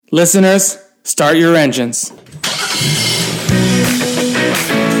Listeners, start your engines.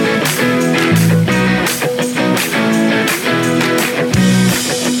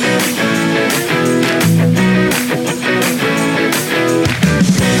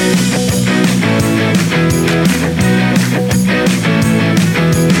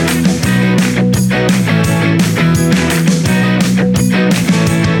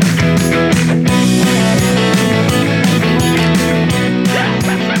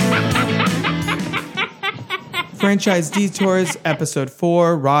 Franchise Detours, Episode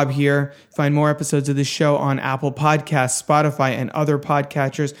 4. Rob here. Find more episodes of this show on Apple Podcasts, Spotify, and other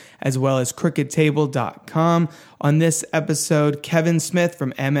podcatchers, as well as crookedtable.com. On this episode, Kevin Smith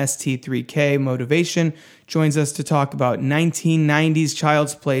from MST3K Motivation joins us to talk about 1990s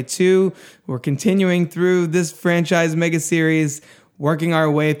Child's Play 2. We're continuing through this franchise mega series, working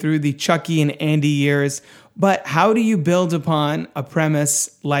our way through the Chucky and Andy years. But how do you build upon a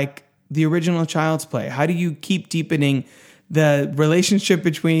premise like the original Child's Play? How do you keep deepening the relationship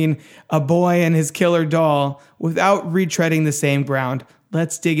between a boy and his killer doll without retreading the same ground?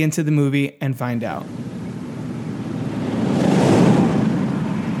 Let's dig into the movie and find out.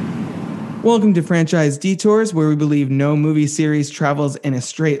 Welcome to Franchise Detours, where we believe no movie series travels in a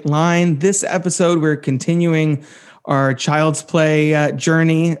straight line. This episode, we're continuing our Child's Play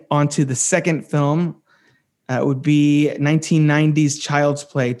journey onto the second film. It would be 1990s Child's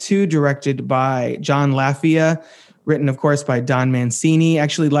Play 2, directed by John Lafia, written, of course, by Don Mancini.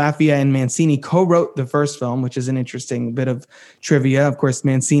 Actually, Lafia and Mancini co-wrote the first film, which is an interesting bit of trivia. Of course,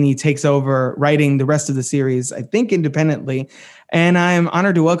 Mancini takes over writing the rest of the series, I think, independently. And I'm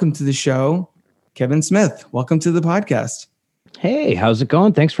honored to welcome to the show Kevin Smith. Welcome to the podcast. Hey, how's it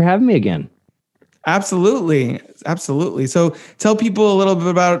going? Thanks for having me again. Absolutely. So tell people a little bit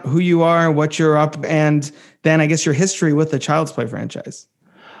about who you are, what you're up, and then I guess your history with the Child's Play franchise.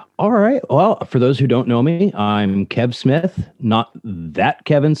 All right. Well, for those who don't know me, I'm Kev Smith, not that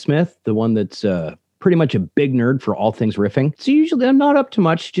Kevin Smith, the one that's pretty much a big nerd for all things riffing. So usually I'm not up to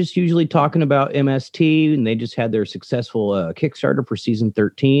much, just usually talking about MST, and they just had their successful Kickstarter for season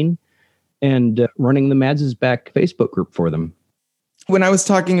 13 and running the Mads is Back Facebook group for them. When I was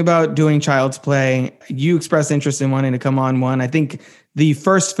talking about doing Child's Play, you expressed interest in wanting to come on one. I think the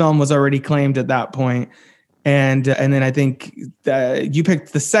first film was already claimed at that point. And then I think you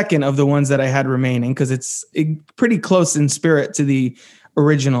picked the second of the ones that I had remaining because it's pretty close in spirit to the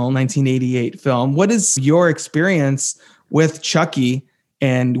original 1988 film. What is your experience with Chucky,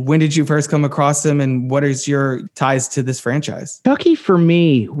 and when did you first come across him, and what is your ties to this franchise? Chucky for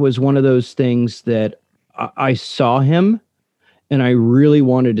me was one of those things that I saw him and I really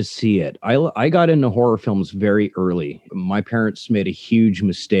wanted to see it. I got into horror films very early. My parents made a huge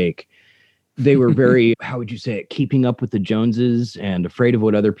mistake. They were very, how would you say it, keeping up with the Joneses and afraid of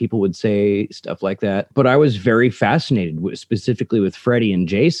what other people would say, stuff like that. But I was very fascinated specifically with Freddy and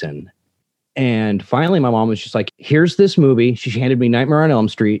Jason. And finally, my mom was just like, here's this movie. She handed me Nightmare on Elm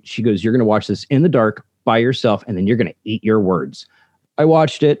Street. She goes, you're going to watch this in the dark by yourself, and then you're going to eat your words. I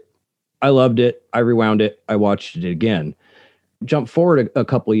watched it. I loved it. I rewound it. I watched it again. Jump forward a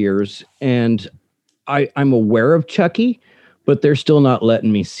couple of years, and I'm aware of Chucky, but they're still not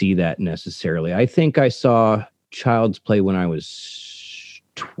letting me see that necessarily. I think I saw Child's Play when I was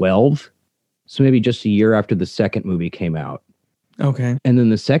 12, so maybe just a year after the second movie came out. Okay. And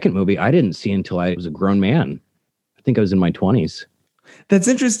then the second movie I didn't see until I was a grown man. I think I was in my 20s. That's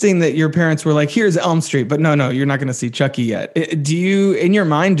interesting that your parents were like, here's Elm Street, but no, you're not going to see Chucky yet. Do you, in your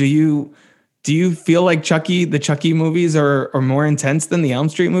mind, do you feel like the Chucky movies are more intense than the Elm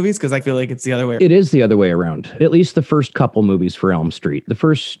Street movies? Because I feel like it's the other way. It is the other way around. At least the first couple movies for Elm Street. The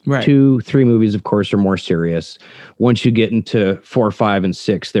first 2-3 movies, of course, are more serious. Once you get into 4, 5, and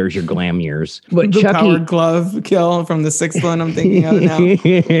 6, there's your glam years. But the Chucky, Powered Glove kill from the sixth one, I'm thinking of now.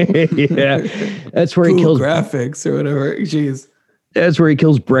 Yeah, that's where he kills graphics or whatever. Jeez, that's where he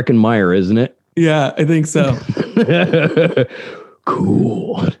kills Breckenmeyer, isn't it? Yeah, I think so.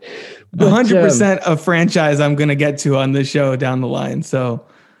 Cool. 100% a franchise I'm going to get to on this show down the line. So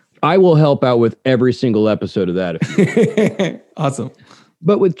I will help out with every single episode of that. Awesome.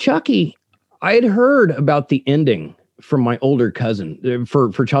 But with Chucky, I had heard about the ending from my older cousin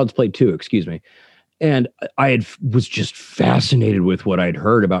for Child's Play 2, excuse me. And was just fascinated with what I'd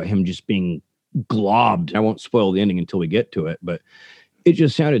heard about him just being globbed. I won't spoil the ending until we get to it, but it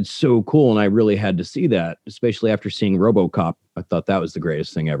just sounded so cool, and I really had to see that, especially after seeing RoboCop. I thought that was the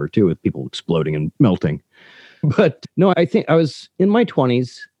greatest thing ever, too, with people exploding and melting. But no, I think I was in my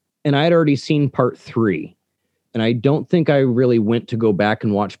 20s, and I had already seen part 3. And I don't think I really went to go back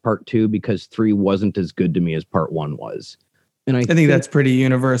and watch part 2 because 3 wasn't as good to me as part 1 was. And I think that's pretty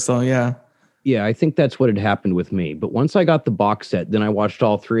universal. Yeah. Yeah, I think that's what had happened with me. But once I got the box set, then I watched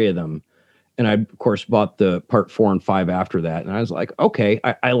all three of them. And I, of course, bought the part 4 and 5 after that. And I was like, okay,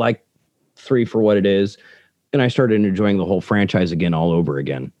 I like 3 for what it is. And I started enjoying the whole franchise again all over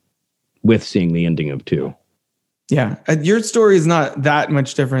again with seeing the ending of 2. Yeah. Your story is not that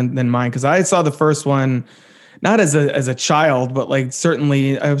much different than mine, because I saw the first one not as a child, but like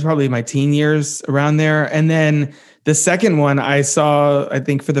certainly I was probably in my teen years around there. And then the second one I saw, I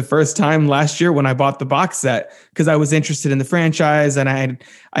think for the first time last year when I bought the box set, because I was interested in the franchise, and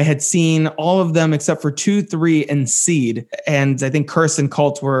I had seen all of them except for 2, 3, and Seed. And I think Curse and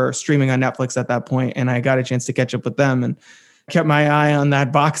Cult were streaming on Netflix at that point, and I got a chance to catch up with them and kept my eye on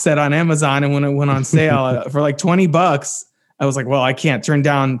that box set on Amazon. And when it went on sale for like $20, I was like, well, I can't turn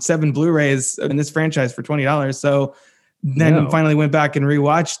down 7 Blu-rays in this franchise for $20. So then finally went back and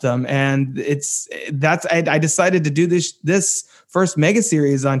rewatched them. And I decided to do this first mega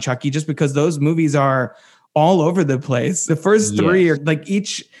series on Chucky just because those movies are all over the place. The first 3 are like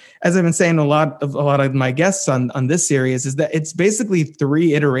each, as I've been saying a lot of my guests on this series, is that it's basically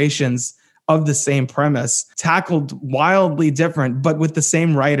 3 iterations of the same premise, tackled wildly different, but with the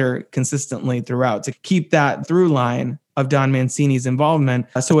same writer consistently throughout to keep that through line of Don Mancini's involvement.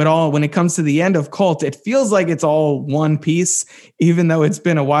 So when it comes to the end of Cult, it feels like it's all one piece, even though it's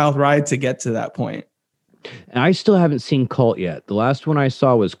been a wild ride to get to that point. And I still haven't seen Cult yet. The last one I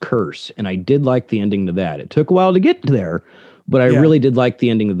saw was Curse, and I did like the ending to that. It took a while to get there, but I really did like the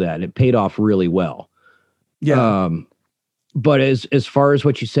ending of that. It paid off really well. Yeah. But as far as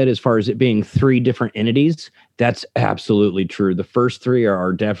what you said, as far as it being 3 different entities, that's absolutely true. The first 3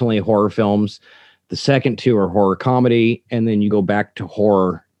 are definitely horror films. The second 2 are horror comedy. And then you go back to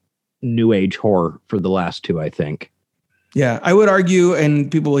horror, new age horror for the last 2, I think. Yeah, I would argue, and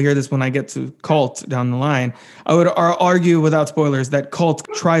people will hear this when I get to Cult down the line, I would argue without spoilers that Cult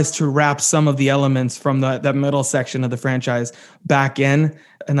tries to wrap some of the elements from that middle section of the franchise back in.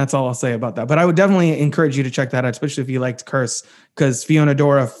 And that's all I'll say about that. But I would definitely encourage you to check that out, especially if you liked Curse, because Fiona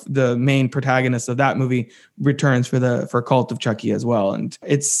Dora, the main protagonist of that movie, returns for Cult of Chucky as well. And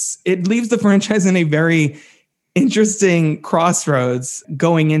it leaves the franchise in a very interesting crossroads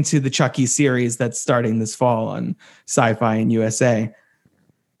going into the Chucky series that's starting this fall on Sci-Fi and USA.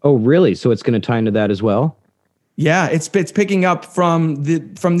 Oh, really? So it's going to tie into that as well? Yeah, it's picking up from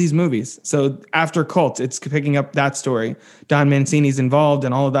these movies. So after Cult, it's picking up that story. Don Mancini's involved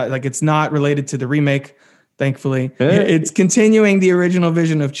and all of that. Like, it's not related to the remake, thankfully. It's continuing the original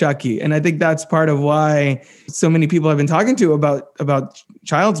vision of Chucky. And I think that's part of why so many people I've been talking to about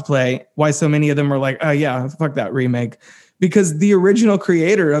Child's Play, why so many of them are like, oh yeah, fuck that remake. Because the original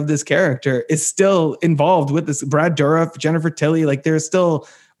creator of this character is still involved with this. Brad Dourif, Jennifer Tilly, like they're still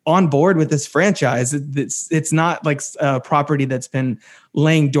on board with this franchise. It's not like a property that's been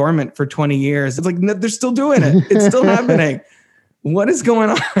laying dormant for 20 years. It's like, they're still doing it. It's still happening. What is going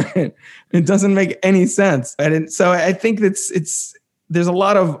on? It doesn't make any sense. So I think there's a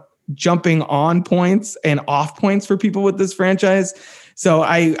lot of jumping on points and off points for people with this franchise. So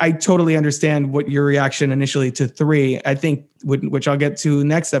I totally understand what your reaction initially to 3, I think, which I'll get to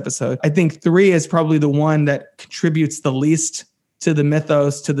next episode. I think 3 is probably the one that contributes the least to the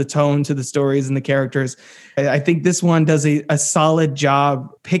mythos, to the tone, to the stories and the characters. I think this one does a solid job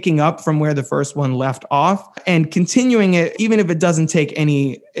picking up from where the first one left off and continuing it, even if it doesn't take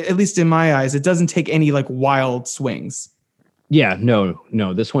any, at least in my eyes, it doesn't take any like wild swings. Yeah, no,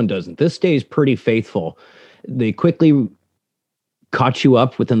 this one doesn't. This stays pretty faithful. They quickly caught you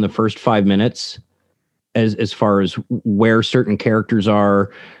up within the first 5 minutes as far as where certain characters are,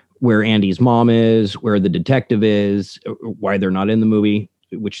 where Andy's mom is, where the detective is, why they're not in the movie,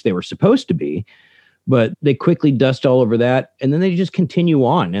 which they were supposed to be. But they quickly dust all over that, and then they just continue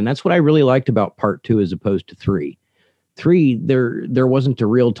on. And that's what I really liked about part 2 as opposed to 3. 3, there wasn't a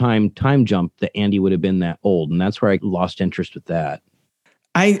real-time jump that Andy would have been that old, and that's where I lost interest with that.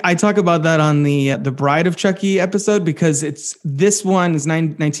 I talk about that on the Bride of Chucky episode, because this one is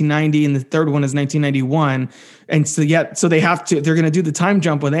 1990 and the third one is 1991. And so they're going to do the time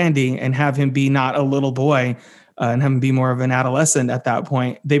jump with Andy and have him be not a little boy and have him be more of an adolescent at that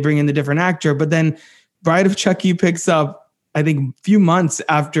point. They bring in the different actor, but then Bride of Chucky picks up, I think, a few months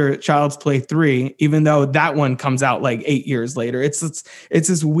after Child's Play 3, even though that one comes out like 8 years later. It's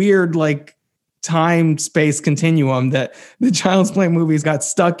this weird, like, time space continuum that the Child's Play movies got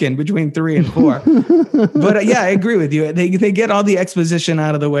stuck in between 3 and 4. But yeah, I agree with you. They get all the exposition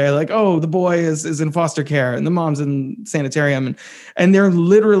out of the way, like, oh, the boy is in foster care and the mom's in sanitarium, and they're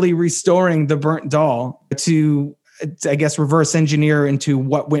literally restoring the burnt doll to I guess, reverse engineer into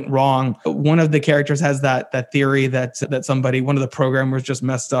what went wrong. One of the characters has that theory that somebody, one of the programmers just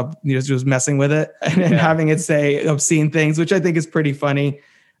messed up, just messing with it and having it say obscene things, which I think is pretty funny.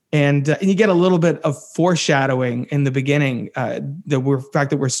 And you get a little bit of foreshadowing in the beginning, the fact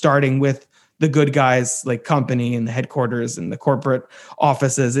that we're starting with the good guys like company and the headquarters and the corporate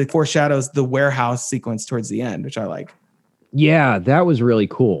offices. It foreshadows the warehouse sequence towards the end, which I like. Yeah, that was really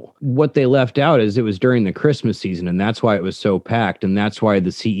cool. What they left out is it was during the Christmas season, and that's why it was so packed. And that's why the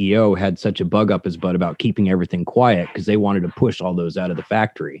CEO had such a bug up his butt about keeping everything quiet, because they wanted to push all those out of the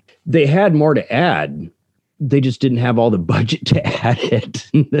factory. They had more to add. They just didn't have all the budget to add it.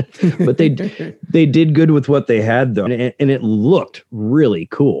 But they did good with what they had, though. And it looked really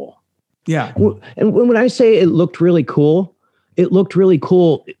cool. Yeah. And when I say it looked really cool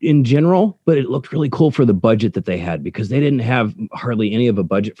in general, but it looked really cool for the budget that they had, because they didn't have hardly any of a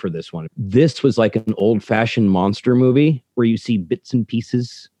budget for this one. This was like an old-fashioned monster movie where you see bits and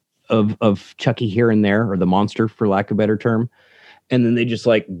pieces of Chucky here and there, or the monster, for lack of a better term. And then they just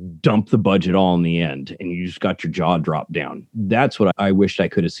like dump the budget all in the end, and you just got your jaw dropped down. That's what I wished I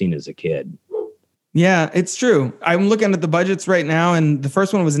could have seen as a kid. Yeah, it's true. I'm looking at the budgets right now, and the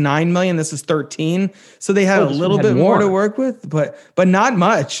first one was 9 million. This is 13. So they had a little bit more to work with, but not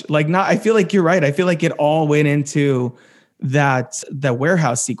much. I feel like you're right. I feel like it all went into the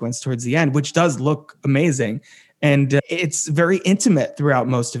warehouse sequence towards the end, which does look amazing. And it's very intimate throughout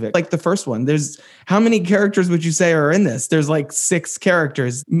most of it. Like the first one, how many characters would you say are in this? There's like 6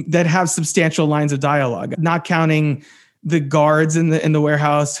 characters that have substantial lines of dialogue, not counting the guards in the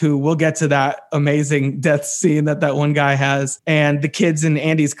warehouse, who we'll get to that amazing death scene that one guy has, and the kids in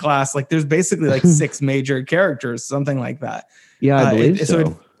Andy's class. Like there's basically like 6 major characters, something like that. Yeah, I believe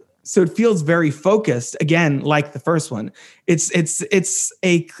so. So it feels very focused, again, like the first one. It's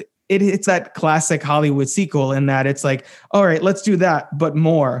that classic Hollywood sequel in that it's like, all right, let's do that, but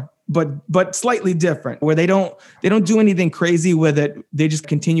more. But slightly different, where they don't do anything crazy with it. They just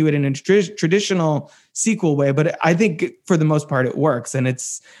continue it in a traditional sequel way. But I think for the most part it works, and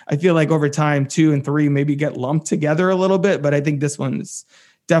I feel like over time 2 and 3 maybe get lumped together a little bit. But I think this one is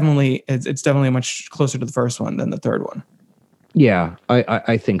definitely much closer to the first one than the third one. Yeah,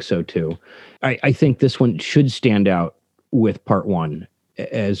 I think so too. I think this one should stand out with part 1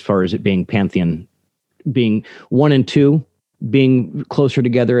 as far as it being Pantheon, being 1 and 2. Being closer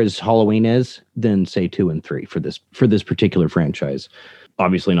together as Halloween is than say 2 and 3 for this particular franchise.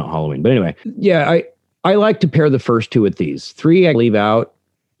 Obviously not Halloween, but anyway, yeah, I like to pair the first 2 with these. 3 I leave out.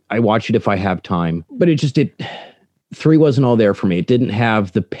 I watch it if I have time, but 3 wasn't all there for me. It didn't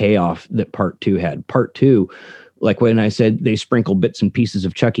have the payoff that part 2 had. Part 2, like when I said they sprinkle bits and pieces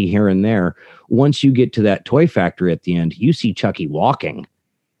of Chucky here and there. Once you get to that toy factory at the end, you see Chucky walking.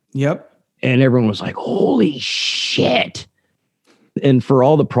 Yep. And everyone was like, holy shit. And for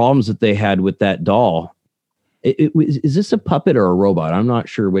all the problems that they had with that doll, is this a puppet or a robot? I'm not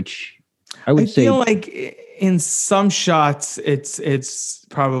sure which. I feel like in some shots, it's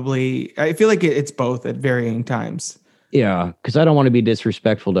probably. I feel like it's both at varying times. Yeah, because I don't want to be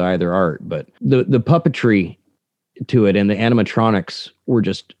disrespectful to either art, but the puppetry to it and the animatronics were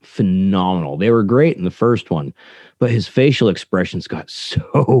just phenomenal. They were great in the first one, but his facial expressions got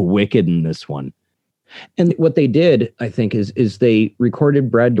so wicked in this one. And what they did, I think, is they recorded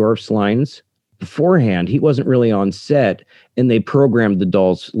Brad Dourif's lines beforehand. He wasn't really on set, and they programmed the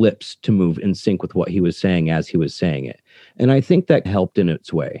doll's lips to move in sync with what he was saying as he was saying it. And I think that helped in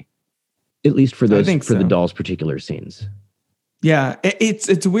its way, at least for the doll's particular scenes. Yeah,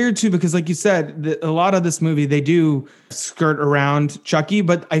 it's weird too, because like you said, a lot of this movie, they do skirt around Chucky,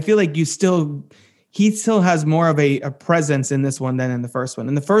 but I feel like he still has more of a presence in this one than in the first one.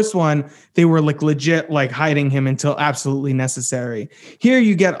 In the first one, they were like legit like hiding him until absolutely necessary. Here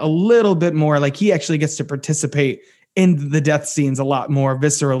you get a little bit more, like he actually gets to participate in the death scenes a lot more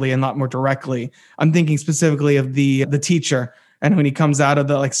viscerally and a lot more directly. I'm thinking specifically of the teacher, and when he comes out of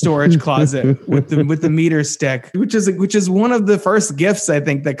the like storage closet with the meter stick, which is one of the first gifts I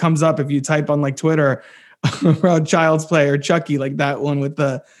think that comes up if you type on like Twitter around Child's Play or Chucky, like that one with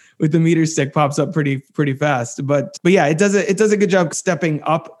the meter stick pops up pretty fast. But yeah, it does a good job stepping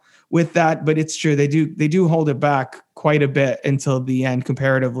up with that. But it's true, they do hold it back quite a bit until the end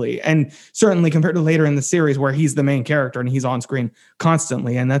comparatively, and certainly compared to later in the series where he's the main character and he's on screen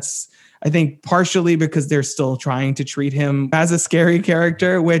constantly. And that's, I think, partially because they're still trying to treat him as a scary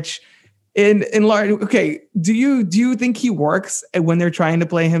character, which in large, okay, do you think he works when they're trying to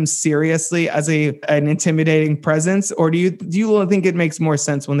play him seriously as an intimidating presence, or do you think it makes more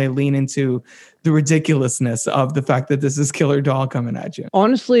sense when they lean into the ridiculousness of the fact that this is Killer Doll coming at you?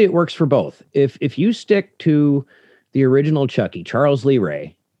 Honestly, it works for both. If you stick to the original Chucky, Charles Lee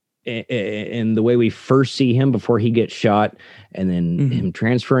Ray, and the way we first see him before he gets shot, and then him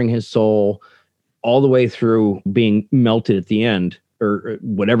transferring his soul all the way through being melted at the end, or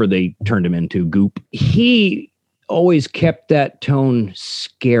whatever they turned him into, goop. He always kept that tone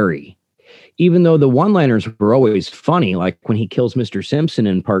scary, even though the one-liners were always funny, like when he kills Mr. Simpson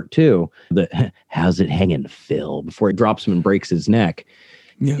in part 2, the "how's it hanging, Phil?" before he drops him and breaks his neck.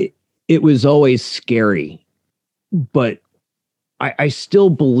 Yeah. It was always scary, but I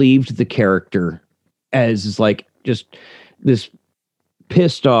still believed the character as like just this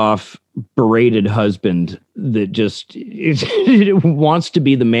pissed off, berated husband that just wants to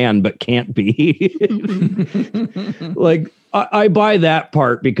be the man but can't be. Like, I buy that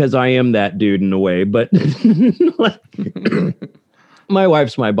part because I am that dude in a way, but my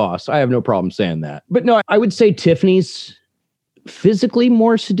wife's my boss. I have no problem saying that. But no, I would say Tiffany's physically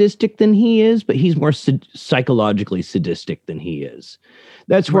more sadistic than he is, but he's more psychologically sadistic than he is.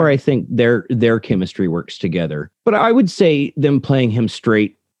 That's where I think their chemistry works together. But I would say them playing him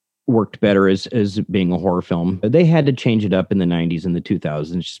straight worked better as being a horror film. They had to change it up in the 90s and the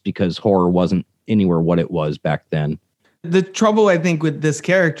 2000s just because horror wasn't anywhere what it was back then. The trouble, I think, with this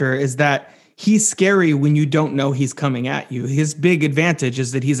character is that he's scary when you don't know he's coming at you. His big advantage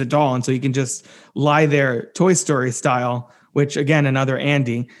is that he's a doll, and so he can just lie there Toy Story style, which, again, another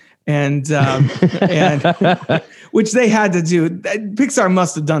Andy, and which they had to do. Pixar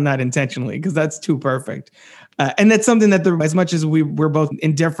must have done that intentionally because that's too perfect. And that's something that as much as we're both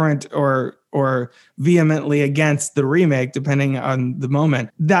indifferent or vehemently against the remake, depending on the moment,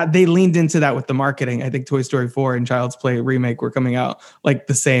 that they leaned into that with the marketing. I think Toy Story 4 and Child's Play remake were coming out like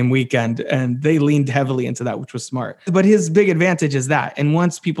the same weekend, and they leaned heavily into that, which was smart. But his big advantage is that. And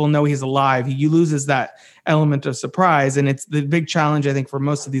once people know he's alive, he loses that element of surprise. And it's the big challenge, I think, for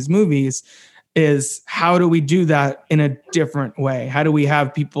most of these movies is how do we do that in a different way? How do we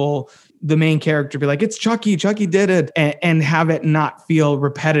have people, the main character, be like, it's Chucky did it, and have it not feel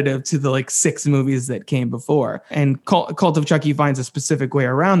repetitive to the like 6 movies that came before. And Cult of Chucky finds a specific way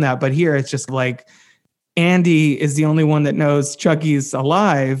around that. But here it's just like Andy is the only one that knows Chucky's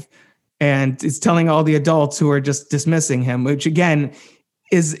alive and is telling all the adults who are just dismissing him, which again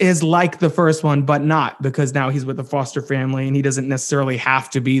is like the first one, but not, because now he's with a foster family and he doesn't necessarily have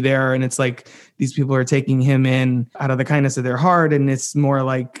to be there. And it's like these people are taking him in out of the kindness of their heart. And it's more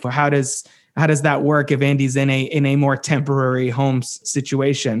like, how does that work if Andy's in a more temporary home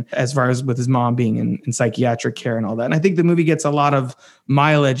situation, as far as with his mom being in psychiatric care and all that. And I think the movie gets a lot of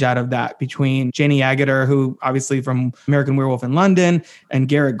mileage out of that between Jenny Agutter, who obviously from American Werewolf in London, and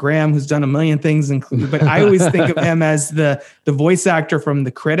Garrett Graham, who's done a million things, but I always think of him as the voice actor from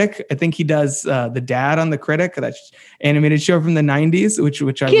The Critic. I think he does the dad on The Critic, that animated show from the 90s,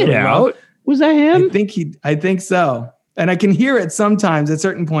 which I really love. Was that him? I think so. And I can hear it sometimes at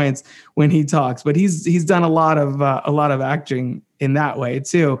certain points when he talks, but he's done a lot of acting in that way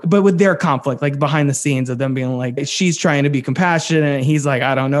too. But with their conflict, like behind the scenes of them being like, she's trying to be compassionate, and he's like,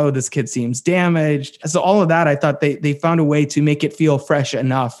 I don't know, this kid seems damaged. So all of that, I thought they found a way to make it feel fresh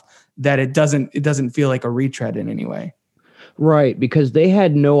enough that it doesn't feel like a retread in any way. Right, because they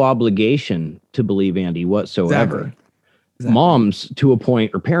had no obligation to believe Andy whatsoever. Exactly. Moms, to a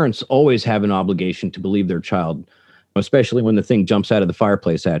point, or parents always have an obligation to believe their child, especially when the thing jumps out of the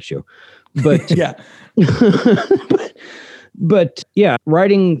fireplace at you. But yeah. but yeah,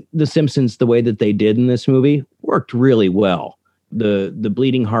 writing The Simpsons the way that they did in this movie worked really well. The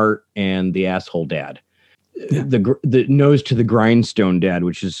bleeding heart and the asshole dad. Yeah. The nose to the grindstone dad,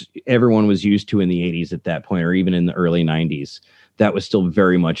 which is everyone was used to in the 80s at that point, or even in the early 90s. That was still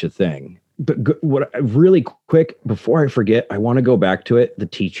very much a thing. But what really quick, before I forget, I want to go back to it. The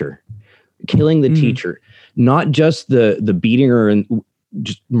teacher. Killing the teacher. Not just the beating her and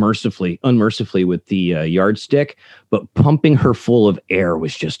just unmercifully with the yardstick, but pumping her full of air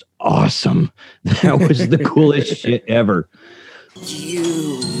was just awesome. That was the coolest shit ever.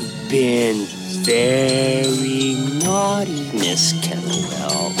 You've been very naughty, Miss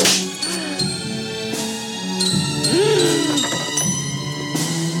Kettlewell.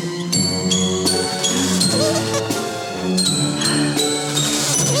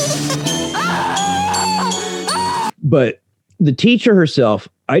 But the teacher herself,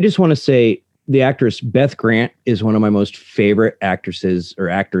 I just want to say the actress Beth Grant is one of my most favorite actresses or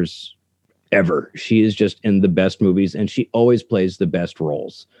actors ever. She is just in the best movies, and she always plays the best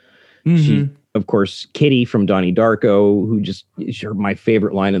roles. Mm-hmm. She, of course, Kitty from Donnie Darko, who just is my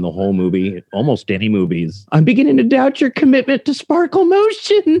favorite line in the whole movie, almost any movies. I'm beginning to doubt your commitment to sparkle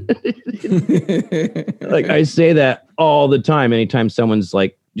motion. Like, I say that all the time. Anytime someone's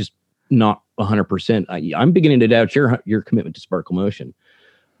like just not 100%. I'm beginning to doubt your commitment to Sparkle Motion.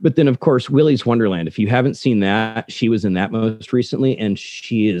 But then, of course, Willy's Wonderland. If you haven't seen that, she was in that most recently, and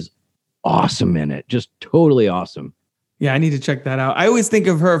she is awesome in it. Just totally awesome. Yeah, I need to check that out. I always think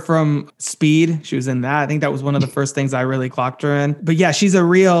of her from Speed. She was in that. I think that was one of the first things I really clocked her in. But yeah, she's a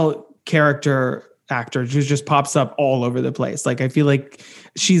real character actor who just pops up all over the place. Like, I feel like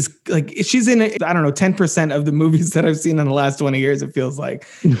she's in, I don't know, 10% of the movies that I've seen in the last 20 years, it feels like.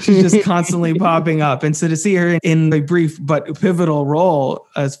 She's just constantly popping up. And so to see her in a brief but pivotal role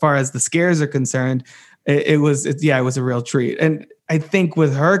as far as the scares are concerned, it was a real treat. And I think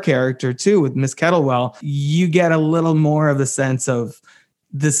with her character too, with Miss Kettlewell, you get a little more of the sense of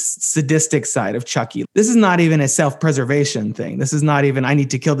this sadistic side of Chucky. This is not even a self-preservation thing. This is not even, I need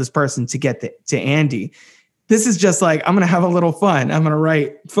to kill this person to get to Andy. This is just like, I'm going to have a little fun. I'm going to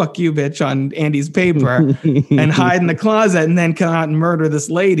write, fuck you, bitch, on Andy's paper and hide in the closet and then come out and murder this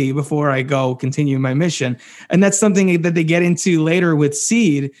lady before I go continue my mission. And that's something that they get into later with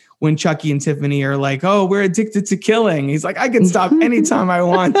Seed when Chucky and Tiffany are like, oh, we're addicted to killing. He's like, I can stop anytime I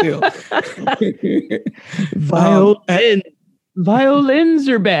want to. Violins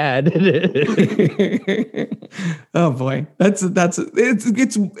are bad. Oh boy,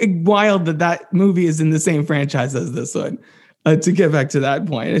 it's wild that movie is in the same franchise as this one. To get back to that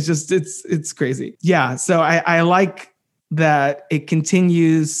point, it's crazy. Yeah, so I like that it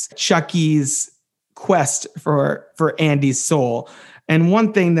continues Chucky's quest for Andy's soul. And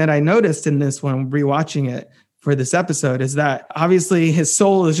one thing that I noticed in this one, rewatching it for this episode, is that obviously his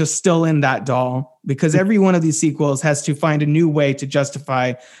soul is just still in that doll, because every one of these sequels has to find a new way to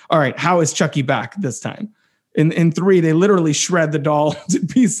justify, all right, how is Chucky back this time? In 3, they literally shred the doll to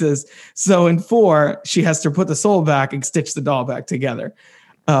pieces. So in 4, she has to put the soul back and stitch the doll back together,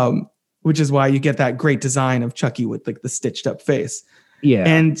 which is why you get that great design of Chucky with like the stitched up face. Yeah.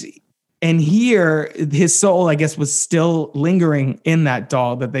 And here, his soul, I guess, was still lingering in that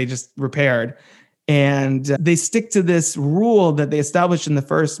doll that they just repaired. And they stick to this rule that they established in the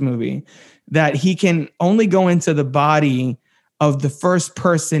first movie, that he can only go into the body of the first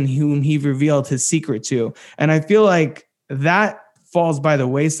person whom he revealed his secret to. And I feel like that falls by the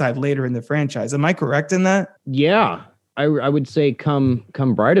wayside later in the franchise. Am I correct in that? Yeah, I would say come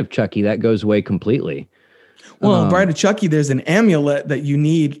Bride of Chucky, that goes away completely. Well, in Bride of Chucky, there's an amulet that you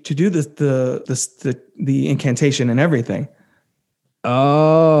need to do the incantation and everything.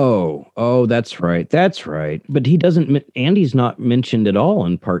 Oh, that's right. But Andy's not mentioned at all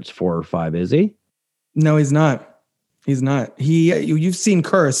in parts 4 or 5, is he? No, he's not. You've seen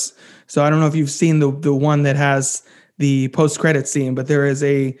Curse, so I don't know if you've seen the one that has the post-credit scene, but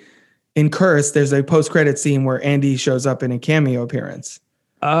in Curse, there's a post-credit scene where Andy shows up in a cameo appearance.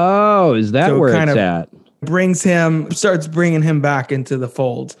 Oh, is that where it's at? Starts bringing him back into the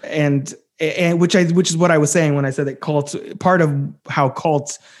fold. And which is what I was saying when I said that part of how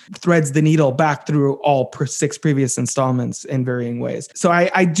Cult threads the needle back through all 6 previous installments in varying ways. So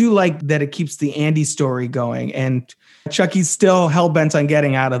I do like that it keeps the Andy story going, and Chucky's still hell-bent on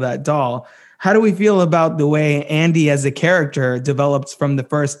getting out of that doll. How do we feel about the way Andy as a character develops from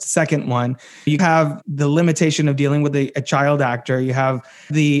the second one? You have the limitation of dealing with a child actor. You have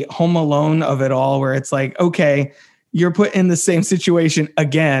the Home Alone of it all, where it's like, okay, you're put in the same situation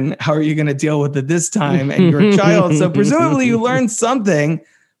again. How are you going to deal with it this time? And you're a child. So presumably you learn something,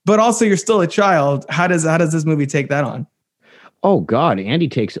 but also you're still a child. How does this movie take that on? Oh God, Andy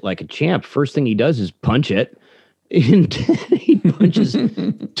takes it like a champ. First thing he does is punch it. And he punches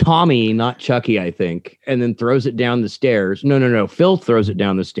Tommy, not Chucky, I think, and then throws it down the stairs. No. Phil throws it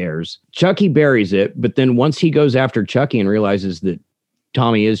down the stairs. Chucky buries it. But then once he goes after Chucky and realizes that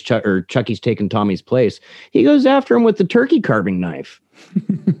Tommy is Chucky's taken Tommy's place, he goes after him with the turkey carving knife.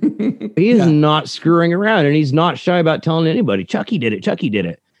 He is not screwing around, and he's not shy about telling anybody, Chucky did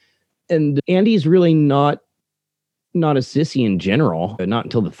it. And Andy's really not a sissy in general, not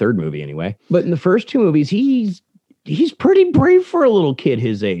until the third movie anyway. But in the first 2 movies, he's pretty brave for a little kid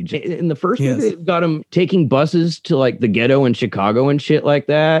his age. In the first movie, they got him taking buses to like the ghetto in Chicago and shit like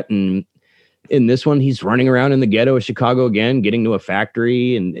that. And in this one, he's running around in the ghetto of Chicago again, getting to a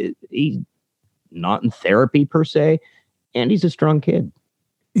factory, and he's not in therapy per se. And he's a strong kid.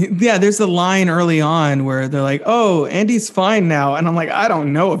 Yeah, there's a line early on where they're like, oh, Andy's fine now. And I'm like, I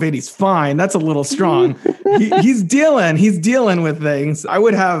don't know if Andy's fine. That's a little strong. He's dealing with things. I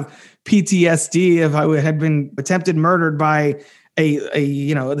would have PTSD if I had been attempted murdered by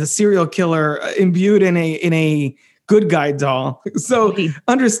the serial killer imbued in a good guy doll. So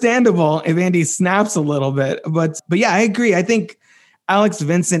understandable if Andy snaps a little bit, but yeah, I agree. I think Alex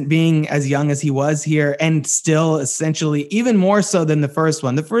Vincent being as young as he was here and still essentially even more so than the first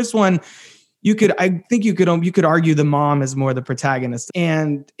one. The first one, you could argue the mom is more the protagonist.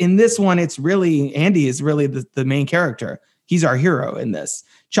 And in this one, it's really, Andy is really the main character. He's our hero in this.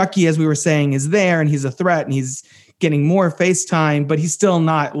 Chucky, as we were saying, is there and he's a threat and he's getting more face time, but he's still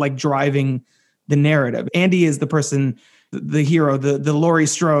not like driving the narrative. Andy is the person, the hero, the Laurie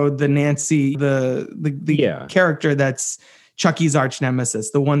Strode, the Nancy, the character that's Chucky's arch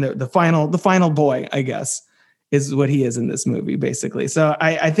nemesis, the one that the final boy, I guess, is what he is in this movie, basically. So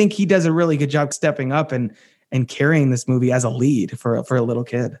I think he does a really good job stepping up and carrying this movie as a lead for a little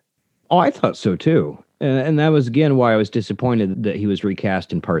kid. Oh, I thought so too. And that was, again, why I was disappointed that he was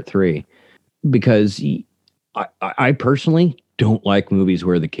recast in part 3, because I personally don't like movies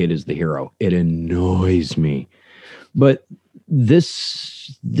where the kid is the hero. It annoys me. But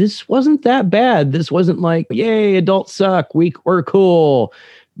this wasn't that bad. This wasn't like, yay, adults suck, we're cool.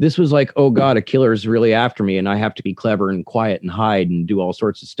 This was like, oh God, a killer is really after me and I have to be clever and quiet and hide and do all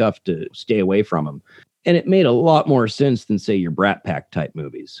sorts of stuff to stay away from him. And it made a lot more sense than, say, your Brat Pack type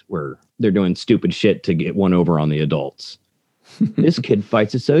movies where they're doing stupid shit to get one over on the adults. This kid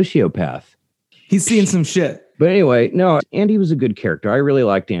fights a sociopath. He's seen some shit. But anyway, no, Andy was a good character. I really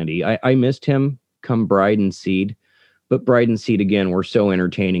liked Andy. I missed him come Bride and Seed. But Bride and Seed, again, were so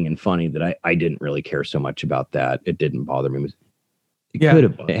entertaining and funny that I didn't really care so much about that. It didn't bother me.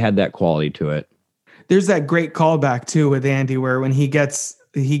 It had that quality to it. There's that great callback, too, with Andy, where when he gets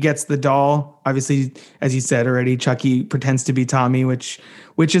the doll, obviously, as you said already, Chucky pretends to be Tommy, which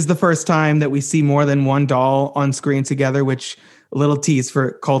is the first time that we see more than one doll on screen together, which a little tease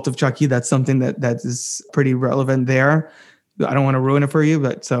for Cult of Chucky. That's something that is pretty relevant there. I don't want to ruin it for you,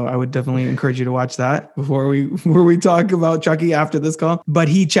 but so I would definitely encourage you to watch that before we talk about Chucky after this call. But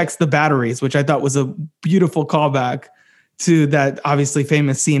he checks the batteries, which I thought was a beautiful callback to that obviously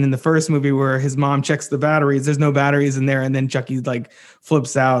famous scene in the first movie where his mom checks the batteries. There's no batteries in there. And then Chucky like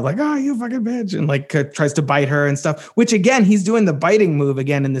flips out like, oh, you fucking bitch. And like tries to bite her and stuff, which again, he's doing the biting move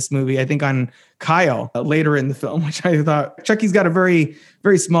again in this movie, I think on Kyle later in the film, which I thought Chucky's got a very,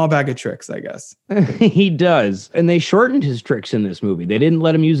 very small bag of tricks, I guess. He does. And they shortened his tricks in this movie. They didn't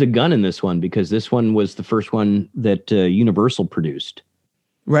let him use a gun in this one because this one was the first one that Universal produced.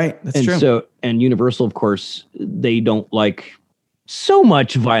 Right. That's true. And Universal, of course, they don't like so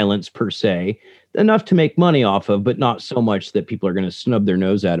much violence per se, enough to make money off of, but not so much that people are going to snub their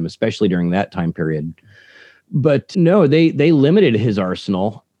nose at him, especially during that time period. But no, they limited his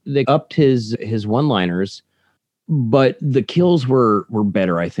arsenal. They upped his one-liners, but the kills were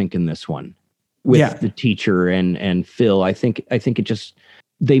better, I think, in this one with the teacher and Phil. I think it just,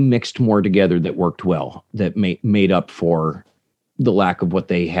 they mixed more together that worked well, that made up for the lack of what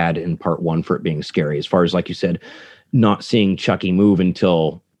they had in part 1 for it being scary. As far as, like you said, not seeing Chucky move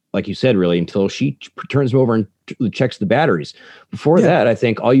until, like you said, really, until she turns him over and checks the batteries. Before that, I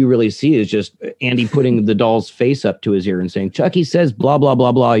think all you really see is just Andy putting the doll's face up to his ear and saying, Chucky says, blah, blah,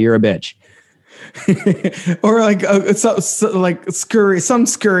 blah, blah, you're a bitch. Or like some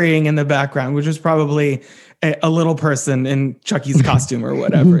scurrying in the background, which is probably a little person in Chucky's costume or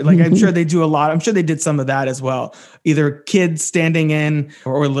whatever. Like, I'm sure they do a lot. I'm sure they did some of that as well. Either kids standing in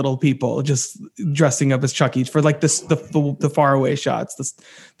or little people just dressing up as Chucky for like the faraway shots,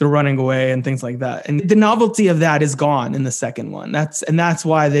 the running away and things like that. And the novelty of that is gone in the second one. That's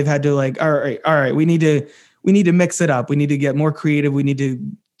why they've had to like, all right, we need to mix it up. We need to get more creative. We need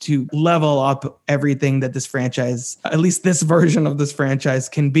to level up everything that this franchise, at least this version of this franchise,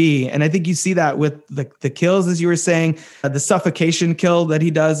 can be. And I think you see that with the kills, as you were saying, the suffocation kill that he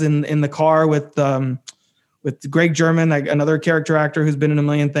does in the car with Greg German, like another character actor who's been in a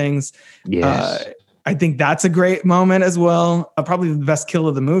million things. Yes. I think that's a great moment as well. Probably the best kill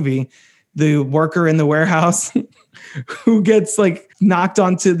of the movie. The worker in the warehouse who gets like knocked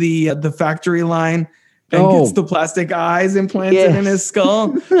onto the factory line and gets the plastic eyes implanted in his skull.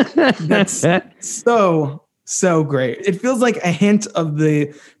 That's so great. It feels like a hint of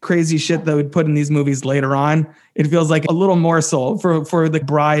the crazy shit that would put in these movies later on. It feels like a little morsel for the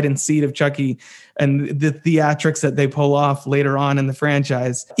Bride and Seed of Chucky and the theatrics that they pull off later on in the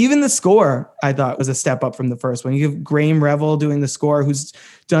franchise. Even the score, I thought, was a step up from the first one. You have Graham Revel doing the score, who's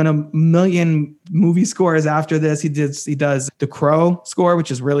done a million movie scores after this. He does the Crow score,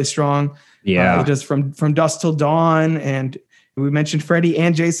 which is really strong. Yeah. Just from Dusk Till Dawn. And we mentioned Freddy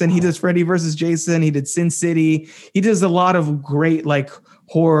and Jason. He does Freddy versus Jason. He did Sin City. He does a lot of great like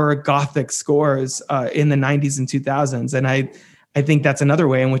horror gothic scores in the 90s and 2000s. And I think that's another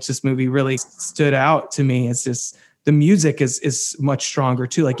way in which this movie really stood out to me. It's just the music is much stronger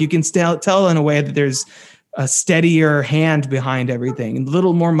too. Like you can tell in a way that there's a steadier hand behind everything, a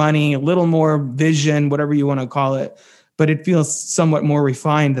little more money, a little more vision, whatever you want to call it. But it feels somewhat more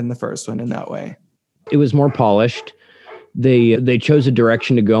refined than the first one in that way. It was more polished. They chose a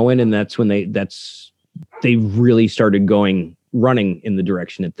direction to go in, and that's when they really started running in the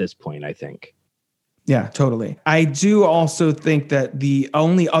direction at this point, I think. Yeah, totally. I do also think that the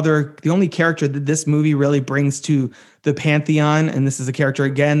only character that this movie really brings to the pantheon, and this is a character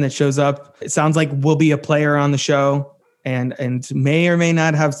again that shows up, it sounds like will be a player on the show and may or may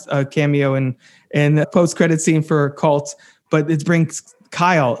not have a cameo in the post-credit scene for Cult, but it brings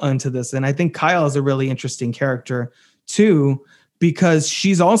Kyle into this. And I think Kyle is a really interesting character too, because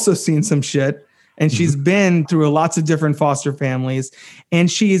she's also seen some shit and she's been through lots of different foster families, and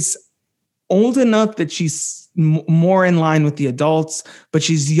she's old enough that she's more in line with the adults, but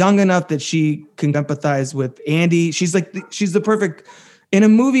she's young enough that she can empathize with Andy. She's the perfect, in a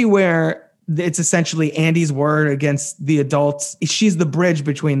movie where it's essentially Andy's word against the adults. She's the bridge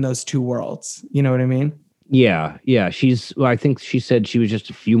between those two worlds. You know what I mean? Yeah. I think she said she was just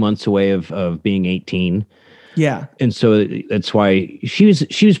a few months away of being 18. Yeah. And so that's why she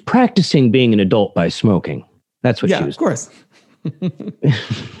was practicing being an adult by smoking. That's what she was. Of course.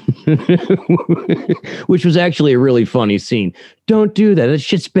 Which was actually a really funny scene. Don't do that. That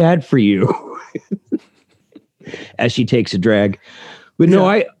shit's bad for you. As she takes a drag. But no,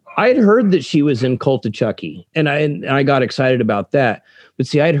 I had heard that she was in Cult of Chucky, and I got excited about that. But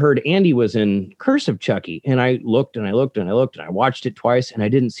see, I'd heard Andy was in Curse of Chucky, and I looked and I watched it twice, and I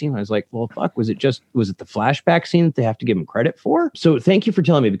didn't see him. I was like, well, fuck, was it the flashback scene that they have to give him credit for? So thank you for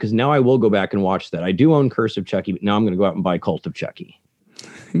telling me, because now I will go back and watch that. I do own Curse of Chucky, but now I'm going to go out and buy Cult of Chucky.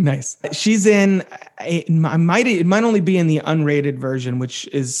 Nice. She's in, it might only be in the unrated version, which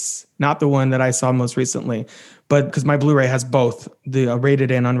is not the one that I saw most recently, but because my Blu-ray has both the rated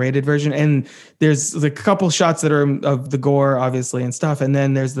and unrated version. And there's a couple shots that are of the gore, obviously, and stuff. And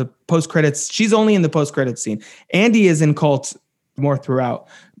then there's the post-credits. She's only in the post-credits scene. Andy is in Cult more throughout,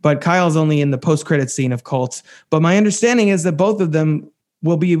 but Kyle's only in the post-credits scene of Cult. But my understanding is that both of them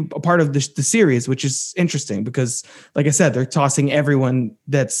will be a part of the series, which is interesting because, like I said, they're tossing everyone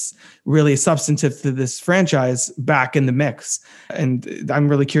that's really substantive to this franchise back in the mix. And I'm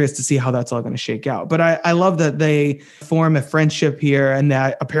really curious to see how that's all going to shake out. But I love that they form a friendship here, and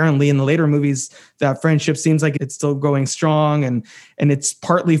that apparently in the later movies, that friendship seems like it's still going strong, and it's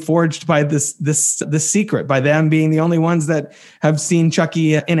partly forged by this secret, by them being the only ones that have seen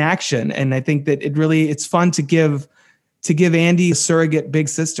Chucky in action. And I think that it's fun to give Andy a surrogate big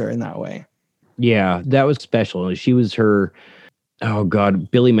sister in that way. Yeah, that was special. She was her, oh God,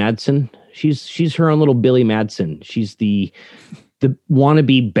 Billy Madsen. She's her own little Billy Madsen. She's the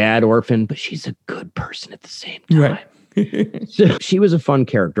wannabe bad orphan, but she's a good person at the same time. Right. So she was a fun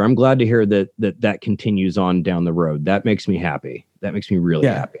character. I'm glad to hear that continues on down the road. That makes me happy. That makes me really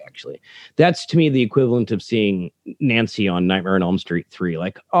happy, actually. That's, to me, the equivalent of seeing Nancy on Nightmare on Elm Street 3.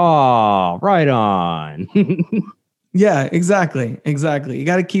 Like, oh, right on. Yeah, exactly. You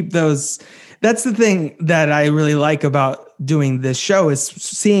got to keep those. That's the thing that I really like about doing this show, is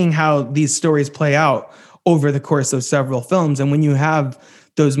seeing how these stories play out over the course of several films. And when you have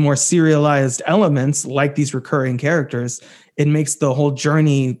those more serialized elements like these recurring characters, it makes the whole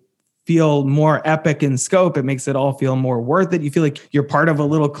journey feel more epic in scope. It makes it all feel more worth it. You feel like you're part of a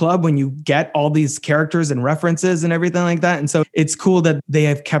little club when you get all these characters and references and everything like that. And so it's cool that they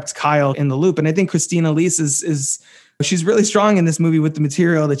have kept Kyle in the loop. And I think Christina Elise is she's really strong in this movie with the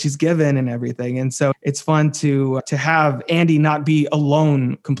material that she's given and everything. And so it's fun to have Andy not be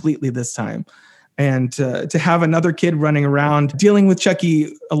alone completely this time, and to have another kid running around dealing with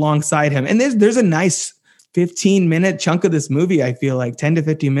Chucky alongside him. And there's a nice 15-minute chunk of this movie, I feel like 10 to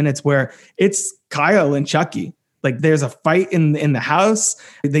 15 minutes, where it's Kyle and Chucky. Like, there's a fight in the house.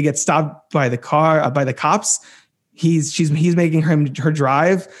 They get stopped by the cops. He's making her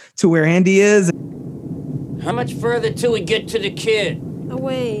drive to where Andy is. How much further till we get to the kid? A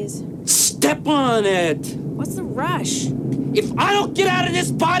ways. Step on it! What's the rush? If I don't get out of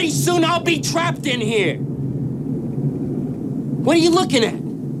this body soon, I'll be trapped in here! What are you looking at?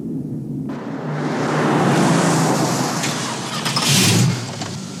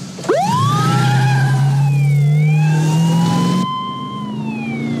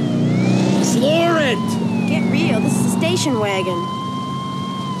 Floor it! Get real, this is a station wagon.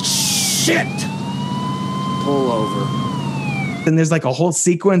 Shit! Pull over. And there's like a whole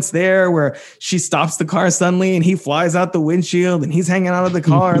sequence there where she stops the car suddenly and he flies out the windshield and he's hanging out of the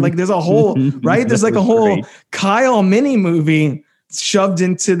car. Like, there's a whole, right? There's like a whole great Kyle mini movie shoved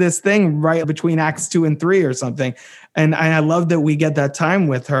into this thing right between acts 2 and 3 or something. And I love that we get that time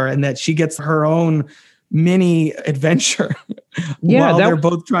with her, and that she gets her own mini adventure Yeah, while they're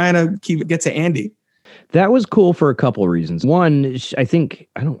both trying to get to Andy. That was cool for a couple of reasons. One, I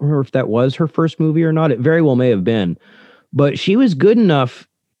don't remember if that was her first movie or not. It very well may have been, but she was good enough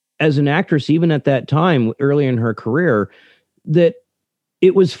as an actress, even at that time, early in her career, that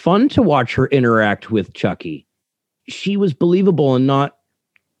it was fun to watch her interact with Chucky. She was believable and not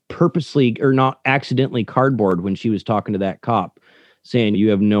purposely or not accidentally cardboard when she was talking to that cop saying, "You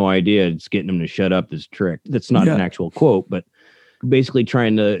have no idea it's getting him to shut up this trick." That's not an actual quote, but basically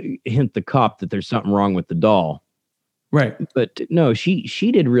trying to hint the cop that there's something wrong with the doll. Right. But no,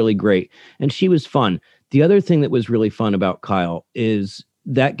 she did really great. And she was fun. The other thing that was really fun about Kyle is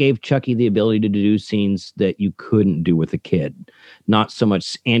that gave Chucky the ability to do scenes that you couldn't do with a kid. Not so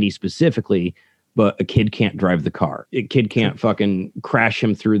much Andy specifically, but a kid can't drive the car. A kid can't fucking crash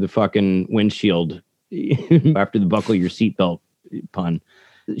him through the fucking windshield after the buckle your seatbelt pun.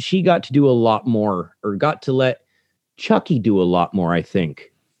 She got to do a lot more, or got to let Chucky do a lot more, I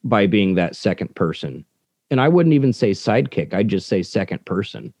think, by being that second person. And I wouldn't even say sidekick. I'd just say second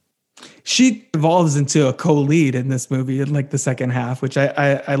person. She evolves into a co-lead in this movie in like the second half, which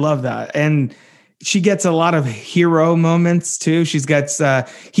I love that. And she gets a lot of hero moments too. She's got,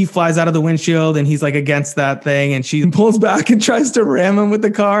 he flies out of the windshield and he's like against that thing and she pulls back and tries to ram him with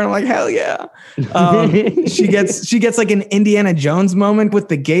the car. And I'm like, hell yeah. She gets like an Indiana Jones moment with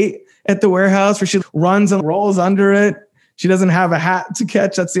the gate at the warehouse where she runs and rolls under it. She doesn't have a hat to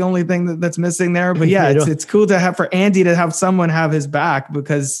catch. That's the only thing that's missing there. But yeah, it's cool to have for Andy to have someone have his back,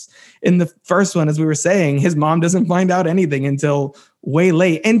 because in the first one, as we were saying, his mom doesn't find out anything until way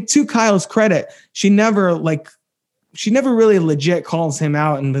late. And to Kyle's credit, she never really legit calls him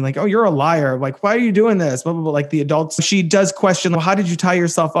out and been like, "Oh, you're a liar. Like, why are you doing this?" Blah, blah, blah. Like the adults, she does question, "Well, how did you tie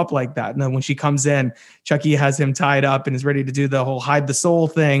yourself up like that?" And then when she comes in, Chucky has him tied up and is ready to do the whole hide the soul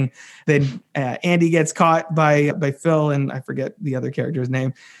thing. Then Andy gets caught by Phil, and I forget the other character's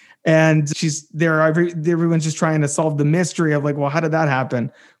name. And she's there. Everyone's just trying to solve the mystery of like, well, how did that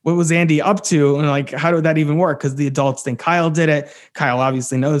happen? What was Andy up to? And like, how did that even work? Because the adults think Kyle did it. Kyle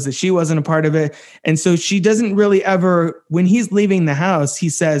obviously knows that she wasn't a part of it. And so she doesn't really ever, when he's leaving the house, he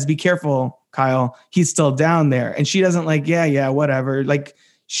says, "Be careful, Kyle. He's still down there." And she doesn't like, yeah, whatever. Like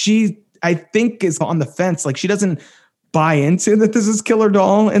she, I think, is on the fence. Like she doesn't buy into that this is Killer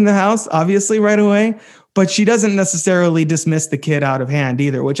Doll in the house, obviously, right away. But she doesn't necessarily dismiss the kid out of hand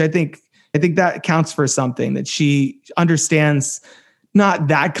either, which I think that counts for something, that she understands not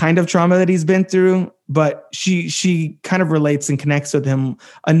that kind of trauma that he's been through, but she kind of relates and connects with him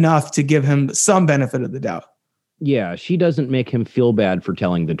enough to give him some benefit of the doubt. Yeah, she doesn't make him feel bad for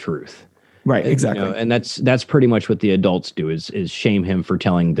telling the truth. Right, exactly. And that's pretty much what the adults do is shame him for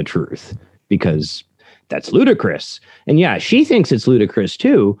telling the truth, because that's ludicrous. And yeah, she thinks it's ludicrous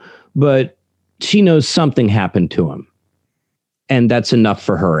too, but she knows something happened to him, and that's enough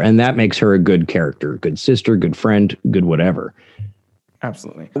for her. And that makes her a good character, good sister, good friend, good whatever.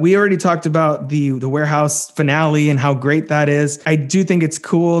 Absolutely. We already talked about the warehouse finale and how great that is. I do think it's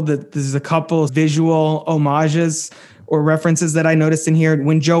cool that there's a couple visual homages or references that I noticed in here.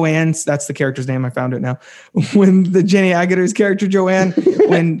 When Joanne's, that's the character's name, I found it now. When the Jenny Agutter's character, Joanne,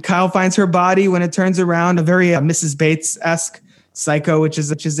 when Kyle finds her body, when it turns around, a very Mrs. Bates-esque Psycho, which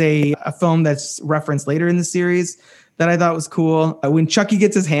is a film that's referenced later in the series that I thought was cool. When Chucky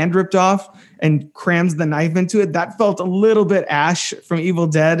gets his hand ripped off and crams the knife into it, that felt a little bit Ash from Evil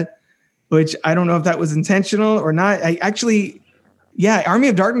Dead, which I don't know if that was intentional or not. Army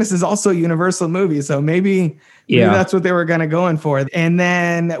of Darkness is also a Universal movie, so maybe that's what they were kind of going for. And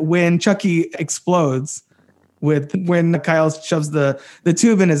then when Chucky explodes, when Kyle shoves the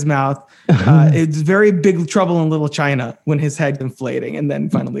tube in his mouth, it's very Big Trouble in Little China when his head inflating and then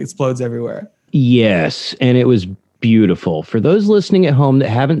finally explodes everywhere. Yes, and it was beautiful. For those listening at home that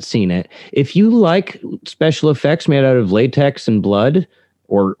haven't seen it, if you like special effects made out of latex and blood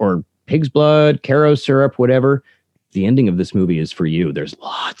or pig's blood, Caro syrup, whatever, the ending of this movie is for you. There's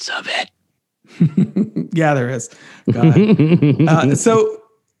lots of it. Yeah, there is.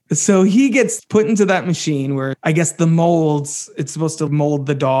 So he gets put into that machine where I guess the molds, it's supposed to mold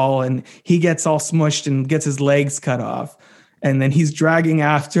the doll, and he gets all smushed and gets his legs cut off. And then he's dragging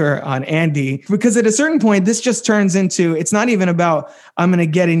after on Andy, because at a certain point, this just turns into, it's not even about, "I'm going to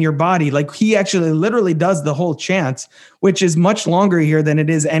get in your body." Like he actually literally does the whole chant, which is much longer here than it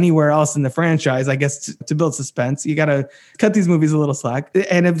is anywhere else in the franchise. I guess to build suspense, you got to cut these movies a little slack,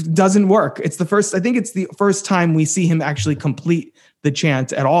 and it doesn't work. I think it's the first time we see him actually complete the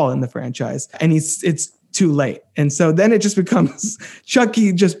chant at all in the franchise, and it's too late. And so then it just becomes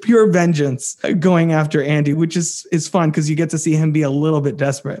Chucky, just pure vengeance going after Andy, which is fun because you get to see him be a little bit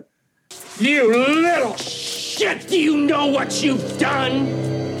desperate. You little shit! Do you know what you've done?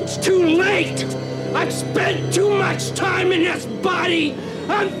 It's too late! I've spent too much time in this body!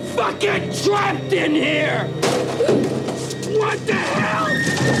 I'm fucking trapped in here! What the hell?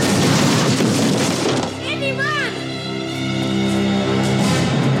 Andy, run!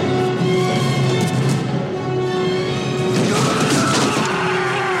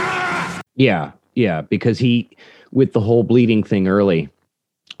 Yeah, because he, with the whole bleeding thing early,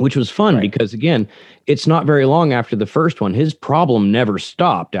 which was fun because, again, it's not very long after the first one. His problem never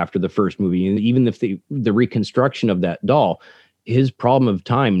stopped after the first movie. And even if the reconstruction of that doll, his problem of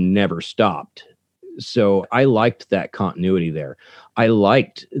time never stopped. So I liked that continuity there. I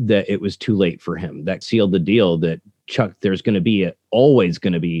liked that it was too late for him. That sealed the deal that there's going to be always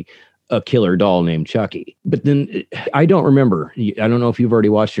going to be a killer doll named Chucky. But then I don't remember. I don't know if you've already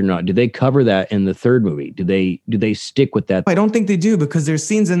watched it or not. Did they cover that in the third movie? Do they stick with that? I don't think they do, because there's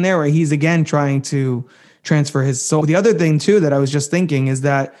scenes in there where he's again trying to transfer his soul. The other thing too that I was just thinking is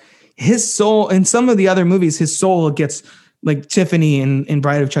that his soul in some of the other movies, his soul gets, like Tiffany in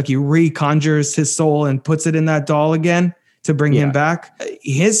Bride of Chucky reconjures his soul and puts it in that doll again to bring him back.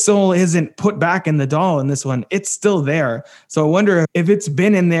 His soul isn't put back in the doll in this one. It's still there. So I wonder if it's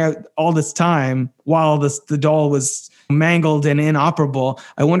been in there all this time while the doll was mangled and inoperable.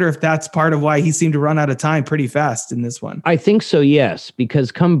 I wonder if that's part of why he seemed to run out of time pretty fast in this one. I think so, yes,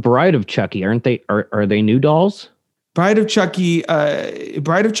 because come Bride of Chucky, are they new dolls? Bride of Chucky,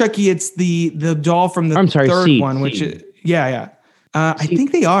 it's the doll from the third one, which is, yeah. I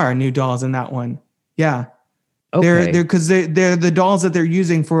think they are new dolls in that one. Yeah. Okay. They're the dolls that they're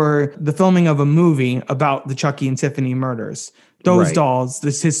using for the filming of a movie about the Chucky and Tiffany murders. Those dolls,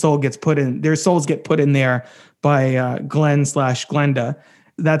 his soul gets put in. Their souls get put in there by Glenn/Glenda.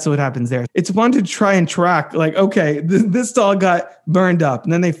 That's what happens there. It's fun to try and track. Like, okay, this doll got burned up,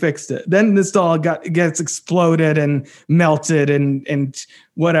 and then they fixed it. Then this doll gets exploded and melted and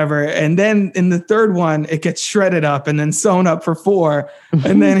whatever. And then in the third one, it gets shredded up and then sewn up for 4.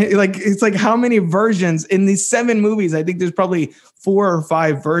 And then it's like how many versions in these 7 movies? I think there's probably 4 or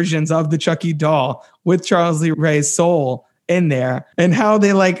 5 versions of the Chucky doll with Charles Lee Ray's soul in there, and how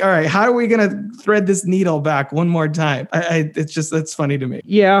they all right, how are we going to thread this needle back one more time? That's funny to me.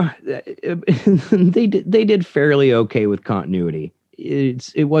 Yeah, they did fairly okay with continuity.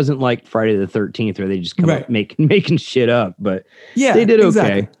 It wasn't like Friday the 13th where they just come up making shit up, but yeah, they did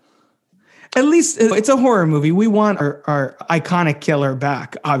okay. At least it's a horror movie. We want our iconic killer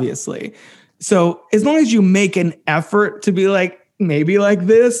back, obviously. So as long as you make an effort to be like, maybe like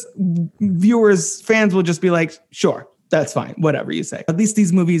this, fans will just be like, sure, that's fine. Whatever you say. At least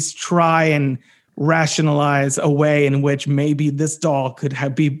these movies try and rationalize a way in which maybe this doll could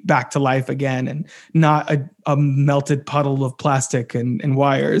be back to life again and not a melted puddle of plastic and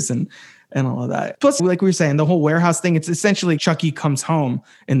wires and all of that. Plus, like we were saying, the whole warehouse thing, it's essentially Chucky comes home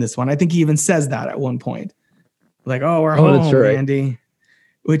in this one. I think he even says that at one point. Like, oh, we're home, that's right. Andy.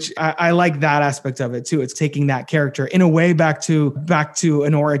 Which I like that aspect of it too. It's taking that character in a way back to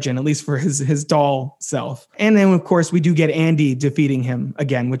an origin, at least for his doll self. And then of course we do get Andy defeating him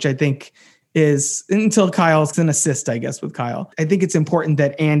again, which I think is, until Kyle's an assist, I guess, with Kyle. I think it's important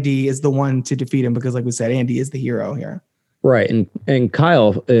that Andy is the one to defeat him because, like we said, Andy is the hero here. Right. And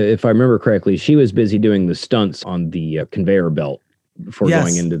Kyle, if I remember correctly, she was busy doing the stunts on the conveyor belt before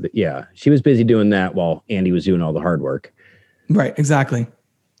going into she was busy doing that while Andy was doing all the hard work. Right. Exactly.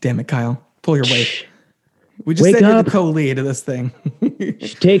 Damn it, Kyle. Pull your weight. We just said you're the co-lead of this thing.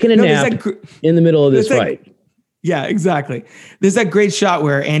 She's taking a nap in the middle of this fight. Yeah, exactly. There's that great shot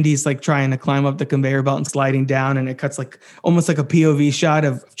where Andy's like trying to climb up the conveyor belt and sliding down, and it cuts like almost like a POV shot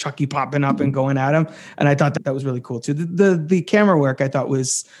of Chucky popping up and going at him. And I thought that was really cool too. The camera work I thought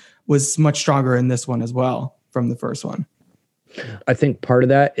was much stronger in this one as well from the first one. I think part of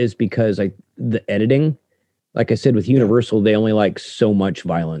that is because the editing. Like I said, with Universal, they only like so much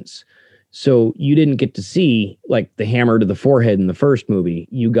violence. So you didn't get to see like the hammer to the forehead in the first movie.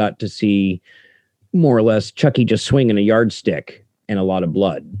 You got to see more or less Chucky just swinging a yardstick and a lot of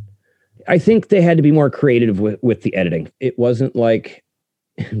blood. I think they had to be more creative with the editing. It wasn't like,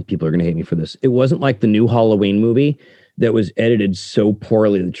 people are going to hate me for this, it wasn't like the new Halloween movie that was edited so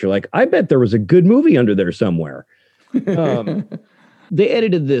poorly that you're like, I bet there was a good movie under there somewhere. They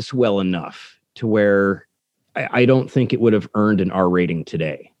edited this well enough to where I don't think it would have earned an R rating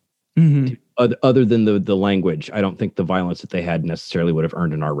today. Mm-hmm. Other than the language, I don't think the violence that they had necessarily would have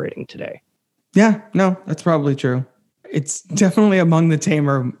earned an R rating today. Yeah, no, that's probably true. It's definitely among the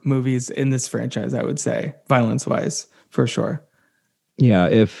tamer movies in this franchise, I would say, violence-wise, for sure. Yeah,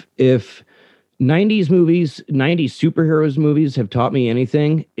 if 90s movies, 90s superheroes movies have taught me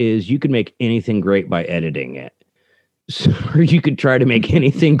anything is you can make anything great by editing it. So, or you could try to make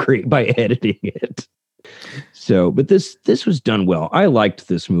anything great by editing it. So, but this was done well. I liked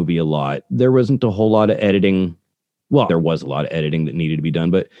this movie a lot. There wasn't a whole lot of editing. Well, there was a lot of editing that needed to be done,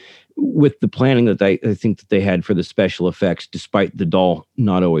 but with the planning that I think that they had for the special effects, despite the doll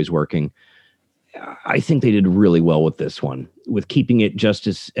not always working, I think they did really well with this one, with keeping it just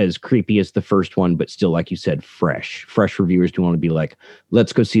as creepy as the first one, but still, like you said, fresh reviewers do want to be like,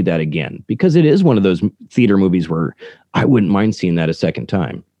 let's go see that again, because it is one of those theater movies where I wouldn't mind seeing that a second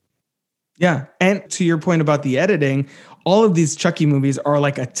time. Yeah. And to your point about the editing, all of these Chucky movies are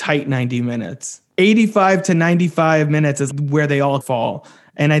like a tight 90 minutes. 85 to 95 minutes is where they all fall.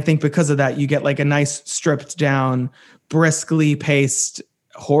 And I think because of that, you get like a nice stripped down, briskly paced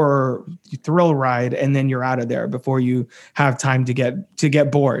horror thrill ride, and then you're out of there before you have time to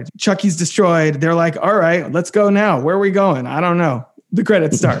get bored. Chucky's destroyed. They're like, all right, let's go now. Where are we going? I don't know. The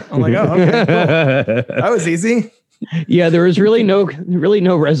credits start. I'm like, oh, okay, cool. That was easy. Yeah, there was really no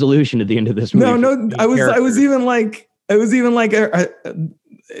resolution at the end of this movie. No, I was even like,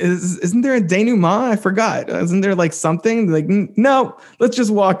 isn't there a denouement? I forgot. Isn't there like something like, no, let's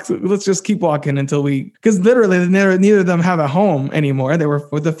just walk. Let's just keep walking until because literally neither of them have a home anymore. They were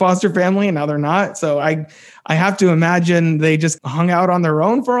with the foster family and now they're not. So I have to imagine they just hung out on their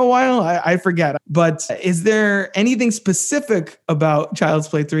own for a while. I forget. But is there anything specific about Child's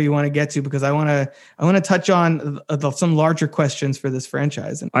Play 3 you want to get to? Because I want to touch on some larger questions for this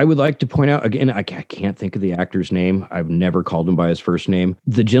franchise. I would like to point out, again, I can't think of the actor's name. I've never called him by his first name.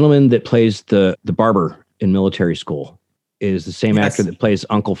 The gentleman that plays the barber in Military School is the same actor that plays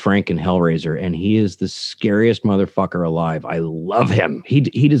Uncle Frank in Hellraiser, and he is the scariest motherfucker alive. I love him. He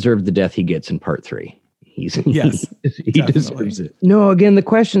deserved the death he gets in part 3. He deserves it. No, again, the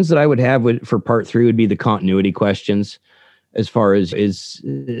questions that I would have for part 3 would be the continuity questions, as far as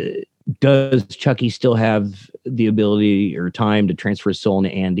does Chucky still have the ability or time to transfer his soul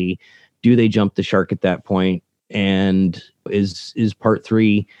into Andy? Do they jump the shark at that point? And is part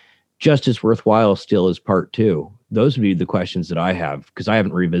 3 just as worthwhile still as part 2? Those would be the questions that I have, because I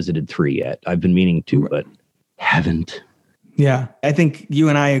haven't revisited 3 yet. I've been meaning to, but haven't. Yeah, I think you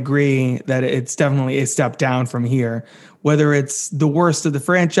and I agree that it's definitely a step down from here. Whether it's the worst of the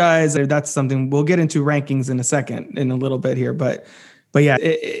franchise, or that's something we'll get into rankings in a little bit here. But yeah,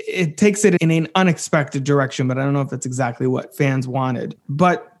 it takes it in an unexpected direction, but I don't know if that's exactly what fans wanted.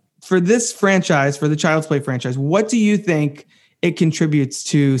 But for this franchise, for the Child's Play franchise, what do you think it contributes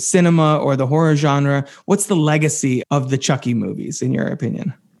to cinema or the horror genre? What's the legacy of the Chucky movies, in your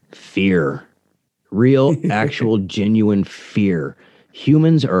opinion? Fear. Real, actual, genuine fear.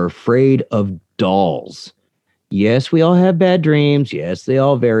 Humans are afraid of dolls. Yes, we all have bad dreams. Yes, they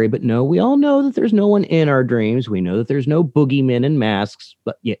all vary. But no, we all know that there's no one in our dreams. We know that there's no boogeymen in masks.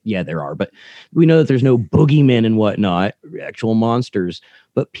 But yeah, there are. But we know that there's no boogeymen and whatnot, actual monsters.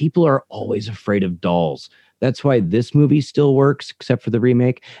 But people are always afraid of dolls. That's why this movie still works, except for the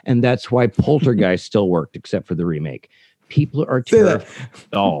remake. And that's why Poltergeist still worked, except for the remake. People are terrified of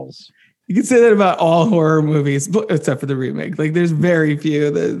dolls. You can say that about all horror movies, except for the remake. Like, there's very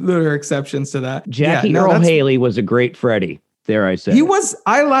few that are exceptions to that. Jackie Earle Haley was a great Freddy. There, I said.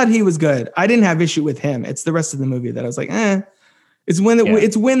 I thought he was good. I didn't have issue with him. It's the rest of the movie that I was like, It's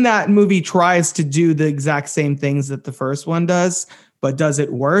when that movie tries to do the exact same things that the first one does, but does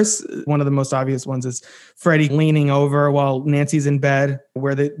it worse. One of the most obvious ones is Freddy leaning over while Nancy's in bed,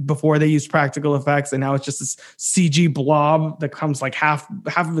 before they used practical effects, and now it's just this CG blob that comes like half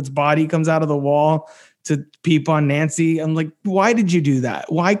of its body comes out of the wall to peep on Nancy. I'm like, why did you do that?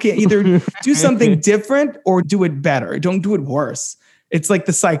 Why can't either do something different or do it better? Don't do it worse. It's like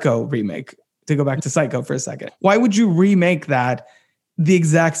the Psycho remake, to go back to Psycho for a second. Why would you remake that the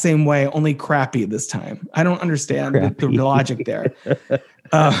exact same way, only crappy this time? I don't understand the logic there. But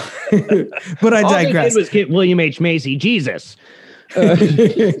I digress. All they did was get William H. Macy. Jesus. And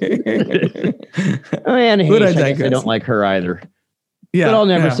I don't like her either. Yeah, but I'll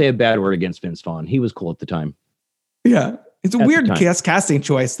never say a bad word against Vince Vaughn. He was cool at the time. Yeah, it's a weird casting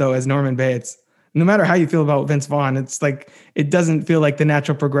choice though, as Norman Bates. No matter how you feel about Vince Vaughn, it's like it doesn't feel like the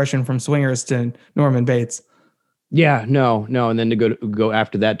natural progression from Swingers to Norman Bates. Yeah, no. And then to go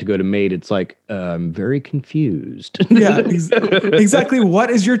after that to go to Maid, it's like, I'm very confused. Yeah, exactly. What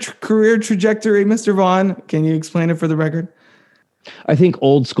is your career trajectory, Mr. Vaughn? Can you explain it for the record? I think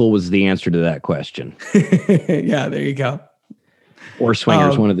Old School was the answer to that question. Yeah, there you go. Or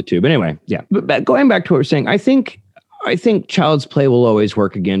Swingers, one of the two. But anyway, yeah. But going back to what we're saying, I think Child's Play will always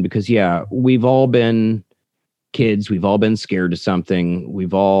work again because, yeah, we've all been kids. We've all been scared of something.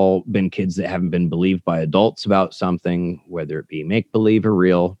 We've all been kids that haven't been believed by adults about something, whether it be make-believe or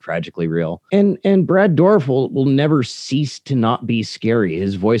real, tragically real. And Brad Dourif will never cease to not be scary.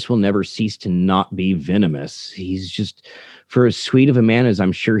 His voice will never cease to not be venomous. He's just, for as sweet of a man as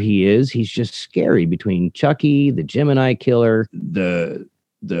I'm sure he is, he's just scary. Between Chucky, the Gemini killer, the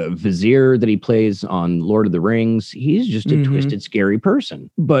Vizier that he plays on Lord of the Rings, he's just a twisted, scary person.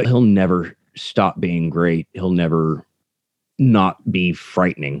 But he'll never stop being great. He'll never not be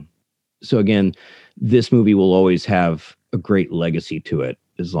frightening. So again, this movie will always have a great legacy to it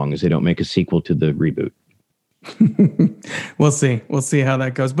as long as they don't make a sequel to the reboot. We'll see how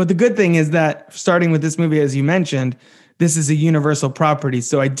that goes. But the good thing is that starting with this movie, as you mentioned, this is a Universal property.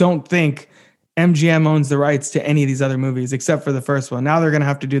 So I don't think MGM owns the rights to any of these other movies except for the first one. Now they're going to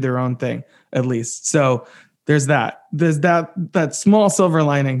have to do their own thing, at least. So there's that small silver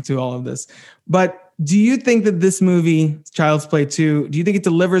lining to all of this. But do you think that this movie, Child's Play 2, do you think it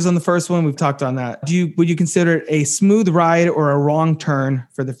delivers on the first one? We've talked on that. Would you consider it a smooth ride or a wrong turn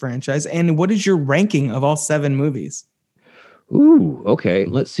for the franchise? And what is your ranking of all 7 movies? Ooh, okay.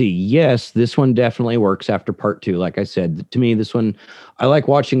 Let's see. Yes, this one definitely works after part 2. Like I said, to me, this one, I like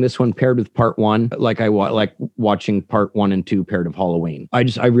watching this one paired with part 1. Like I like watching part 1 and 2 paired with Halloween.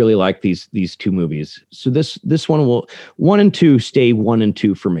 I really like these 2 movies. So this one will 1 and 2 stay 1 and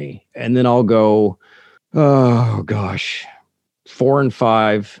 2 for me, and then I'll go, oh gosh, 4 and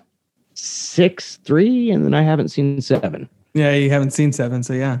 5, 6, 3, and then I haven't seen 7. Yeah, you haven't seen 7,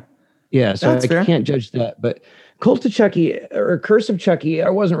 so yeah. Yeah, so That's fair. Can't judge that, but Cult of Chucky or Curse of Chucky, I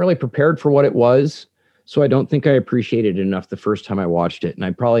wasn't really prepared for what it was. So I don't think I appreciated it enough the first time I watched it. And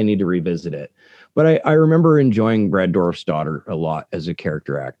I probably need to revisit it. But I remember enjoying Brad Dourif's daughter a lot as a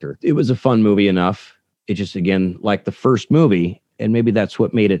character actor. It was a fun movie enough. It just, again, like the first movie, and maybe that's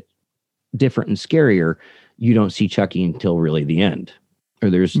what made it different and scarier. You don't see Chucky until really the end. Or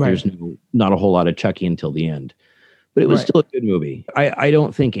there's not a whole lot of Chucky until the end. But it was still a good movie. I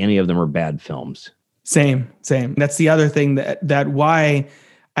don't think any of them are bad films. Same. That's the other thing that why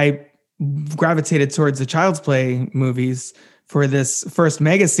I gravitated towards the Child's Play movies for this first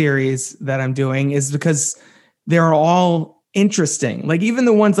mega series that I'm doing is because they're all interesting. Like even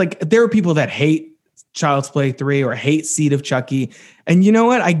the ones like there are people that hate Child's Play 3 or hate Seed of Chucky. And you know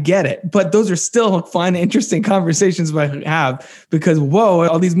what? I get it. But those are still fun, interesting conversations we have because, whoa,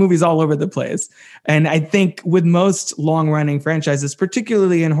 all these movies all over the place. And I think with most long-running franchises,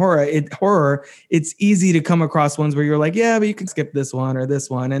 particularly in horror, it's easy to come across ones where you're like, yeah, but you can skip this one or this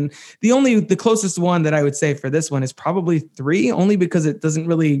one. And the closest one that I would say for this one is probably 3, only because it doesn't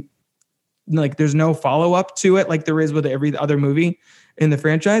really, like, there's no follow-up to it like there is with every other movie in the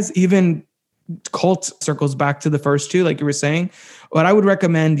franchise. Even Cult circles back to the first 2, like you were saying. But I would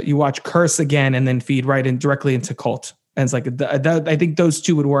recommend you watch Curse again and then feed right in directly into Cult. And it's like, I think those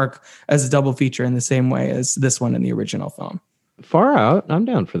 2 would work as a double feature in the same way as this one in the original film. Far out. I'm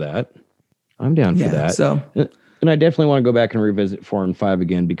down for that. So, and I definitely want to go back and revisit 4 and 5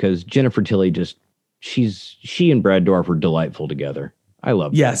 again because Jennifer Tilly she and Brad Dourif were delightful together. I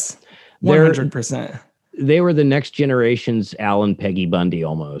love them. Yes, 100%. They were the next generation's Al and Peggy Bundy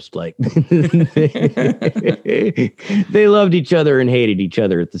almost. Like they loved each other and hated each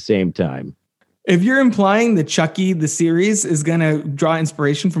other at the same time. If you're implying that Chucky, the series, is going to draw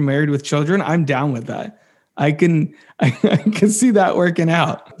inspiration from Married with Children, I'm down with that. I can see that working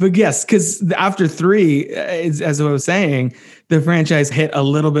out. But yes, because after 3, as I was saying, the franchise hit a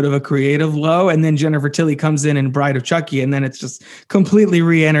little bit of a creative low, and then Jennifer Tilly comes in Bride of Chucky, and then it's just completely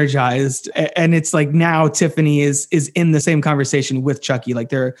re-energized. And it's like now Tiffany is in the same conversation with Chucky. Like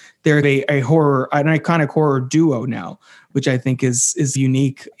they're an iconic horror duo now, which I think is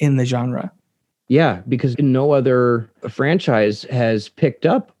unique in the genre. Yeah, because no other franchise has picked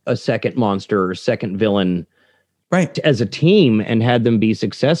up a second monster or second villain as a team and had them be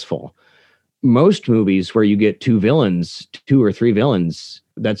successful. Most movies where you get 2 or 3 villains,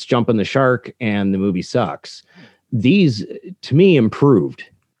 that's jumping the shark and the movie sucks. These, to me, improved.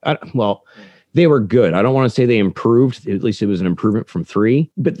 They were good. I don't want to say they improved. At least it was an improvement from 3,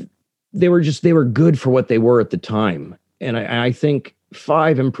 but they were good for what they were at the time. And I think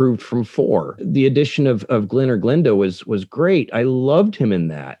 5 improved from 4. The addition of Glenn or Glenda was great. I loved him in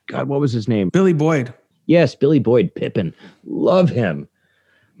that. God, what was his name? Billy Boyd. Yes, Billy Boyd, Pippin. Love him.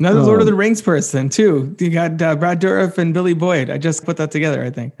 Another Lord of the Rings person, too. You got Brad Dourif and Billy Boyd. I just put that together,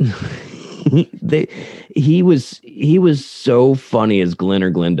 I think. He was so funny as Glenn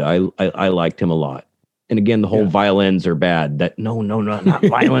or Glenda. I liked him a lot. And again, the whole violins are bad. Not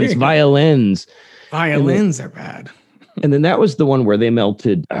violins, violins. Violins are bad. And then that was the one where they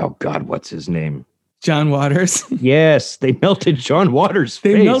melted. Oh God, what's his name? John Waters. Yes, they melted John Waters'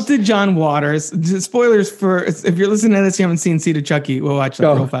 They face. melted John Waters. Just spoilers for if you're listening to this, you haven't seen Seed of Chucky. We'll watch that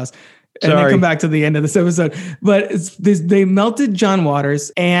real fast. And then Sorry. come back to the end of this episode. But they melted John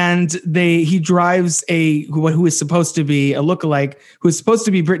Waters, and he drives who is supposed to be a lookalike, who is supposed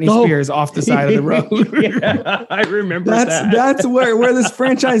to be Britney Spears off the side of the road. Yeah, I remember that. That's where this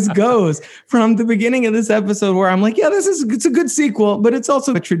franchise goes from the beginning of this episode, where I'm like, yeah, it's a good sequel, but it's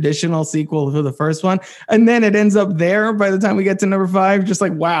also a traditional sequel to the first one. And then it ends up there by the time we get to number 5, just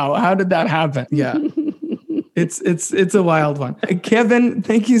like, wow, how did that happen? Yeah. It's a wild one. Kevin,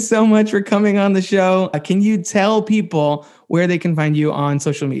 thank you so much for coming on the show. Can you tell people where they can find you on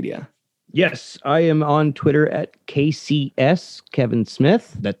social media? Yes, I am on Twitter at KCS Kevin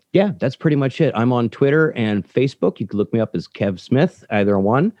Smith. That's pretty much it. I'm on Twitter and Facebook. You can look me up as Kev Smith, either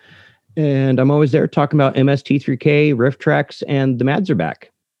one. And I'm always there talking about MST3K, Riff Tracks, and the Mads are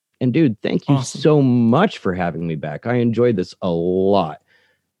back. And dude, thank you so much for having me back. I enjoyed this a lot.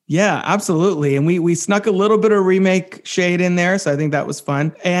 Yeah, absolutely. And we snuck a little bit of remake shade in there. So I think that was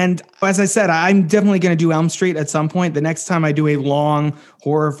fun. And as I said, I'm definitely going to do Elm Street at some point. The next time I do a long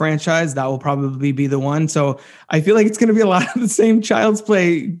horror franchise, that will probably be the one. So I feel like it's going to be a lot of the same Child's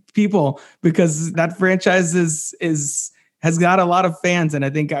Play people, because that franchise has got a lot of fans. And I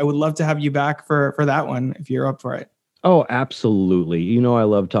think I would love to have you back for that one if you're up for it. Oh, absolutely. You know, I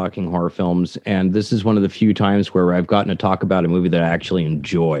love talking horror films, and this is one of the few times where I've gotten to talk about a movie that I actually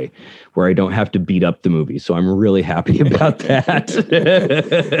enjoy, where I don't have to beat up the movie. So I'm really happy about that.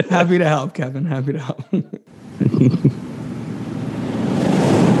 Happy to help, Kevin. Happy to help.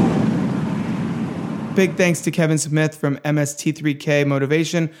 Big thanks to Kevin Smith from MST3K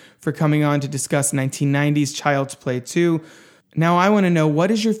Motivation for coming on to discuss 1990s Child's Play 2. Now, I want to know, what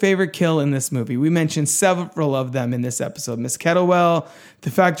is your favorite kill in this movie? We mentioned several of them in this episode. Miss Kettlewell,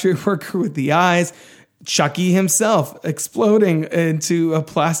 the factory worker with the eyes, Chucky himself exploding into a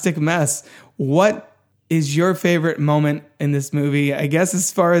plastic mess. What is your favorite moment in this movie? I guess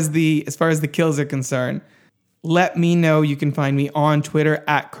as far as the kills are concerned. Let me know. You can find me on Twitter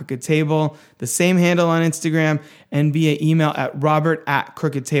at Crooked Table, the same handle on Instagram, and via email at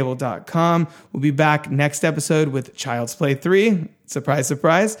robert@crookedtable.com. We'll be back next episode with Child's Play 3. Surprise,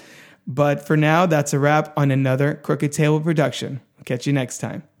 surprise. But for now, that's a wrap on another Crooked Table production. I'll catch you next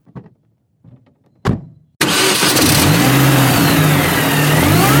time.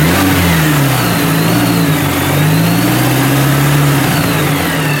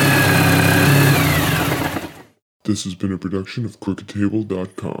 This has been a production of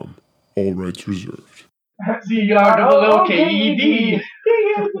crookedtable.com. All rights reserved. CROOKED.